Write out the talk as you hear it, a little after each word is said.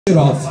it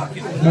off up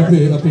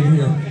in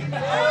here.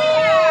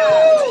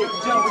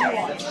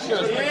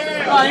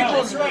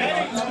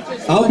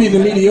 I'll be the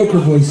mediocre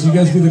voice. You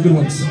guys be the good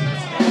ones.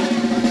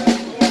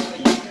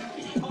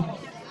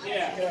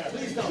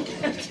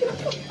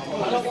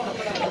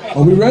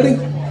 Are we ready?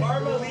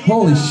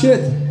 Holy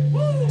shit.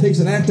 Takes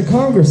an act of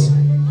Congress.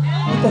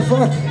 What the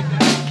fuck?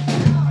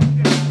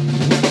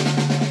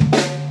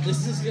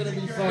 This is gonna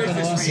be fucking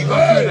awesome.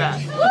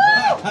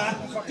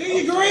 Do you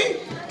agree?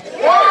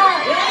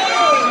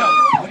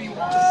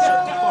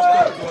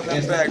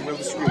 Get back,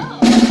 brother. Screw.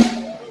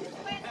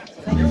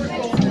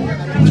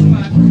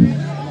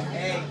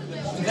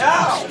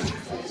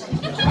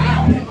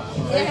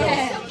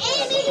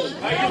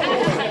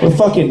 We're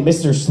fucking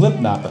Mr.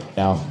 Slipknot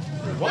now.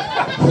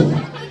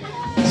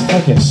 It's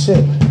fucking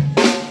shit.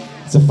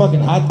 It's a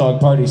fucking hot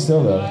dog party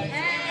still though.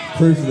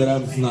 Proof that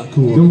I'm not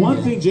cool. The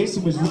one thing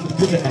Jason was really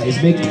good at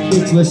is making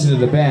kids listen to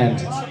the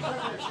band.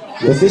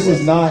 But this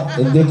is not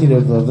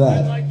indicative of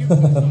that.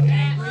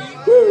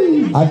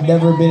 I've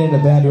never been in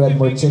a band who had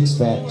more chick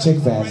fans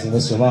than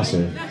Mr.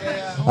 Mosser.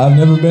 I've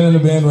never been in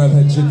a band where I've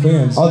had chick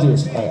fans. All due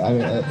respect.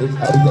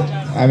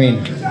 I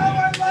mean,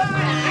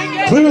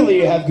 clearly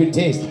you have good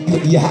taste.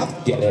 You have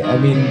to get it. I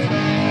mean,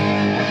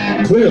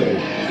 clearly.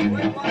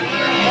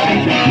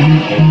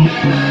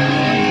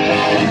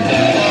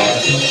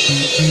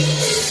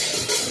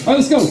 All right,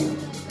 let's go.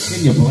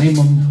 Can you blame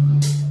them?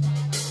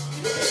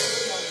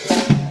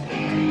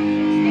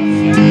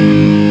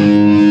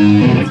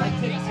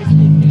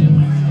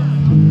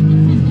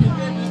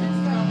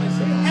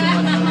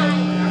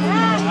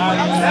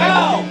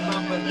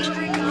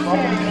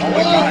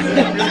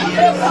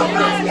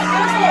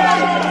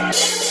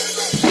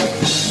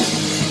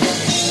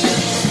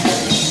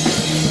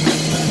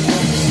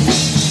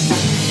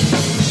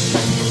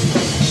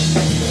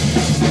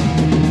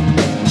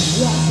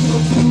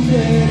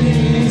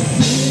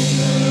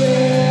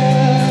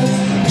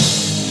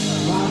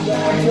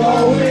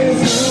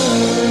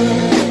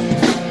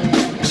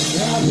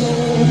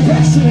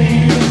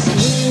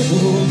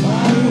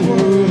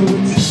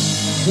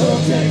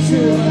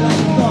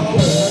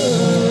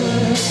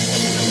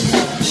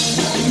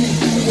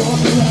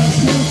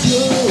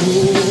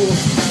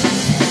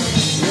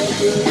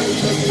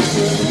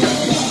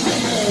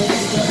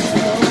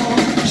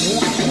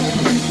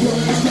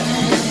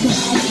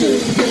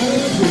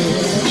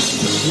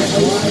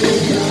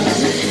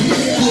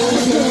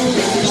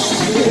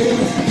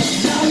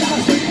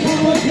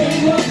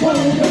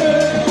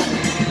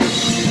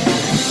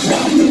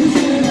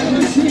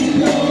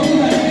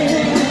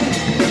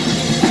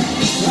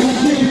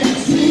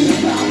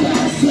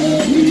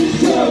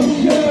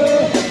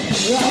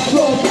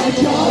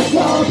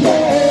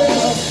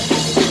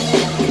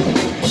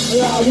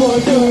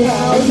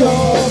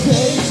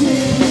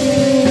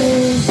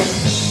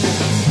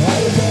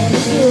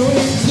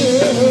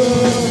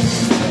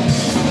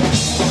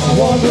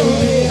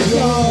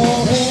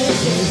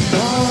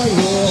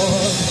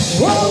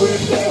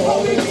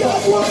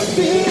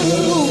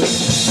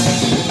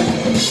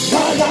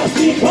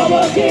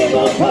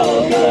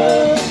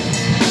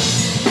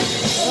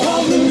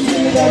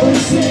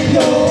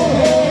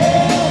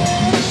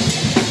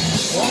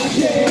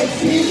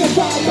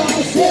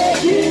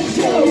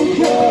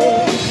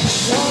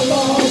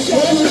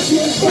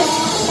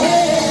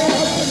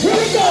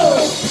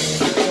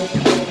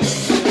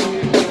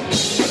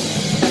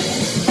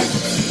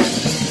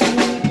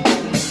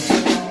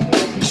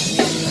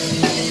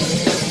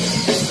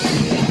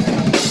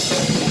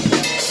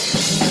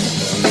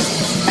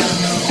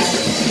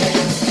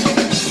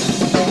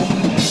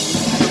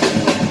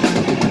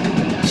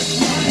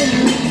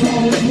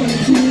 Always went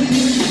to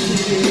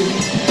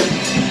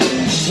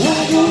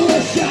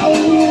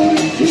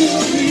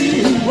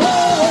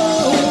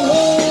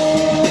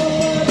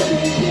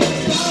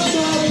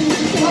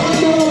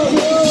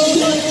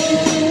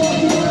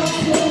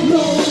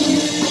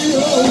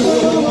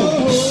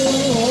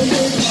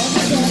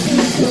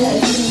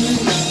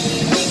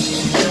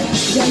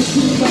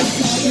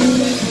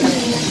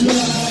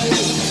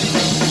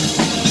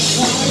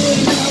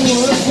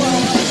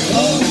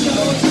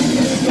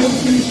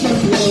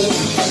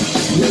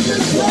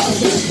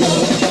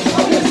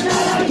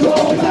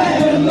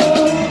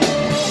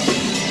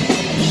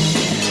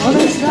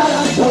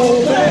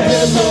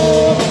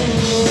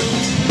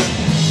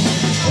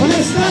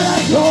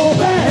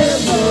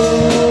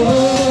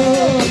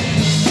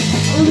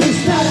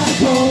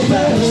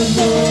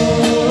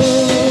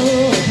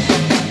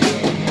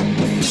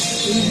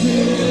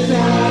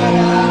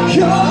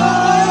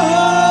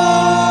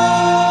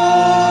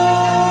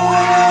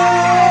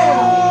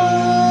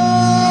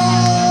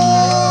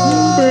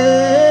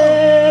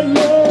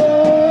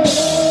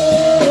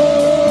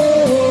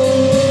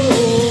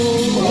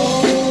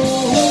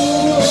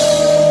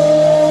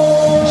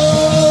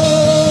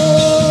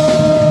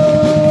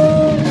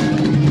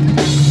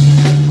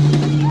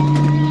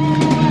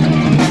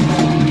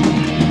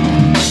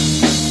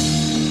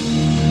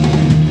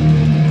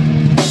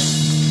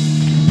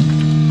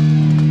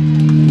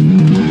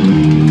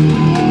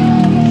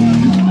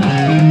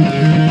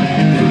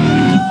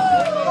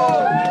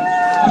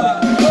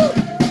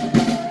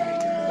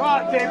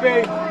lot,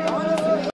 baby.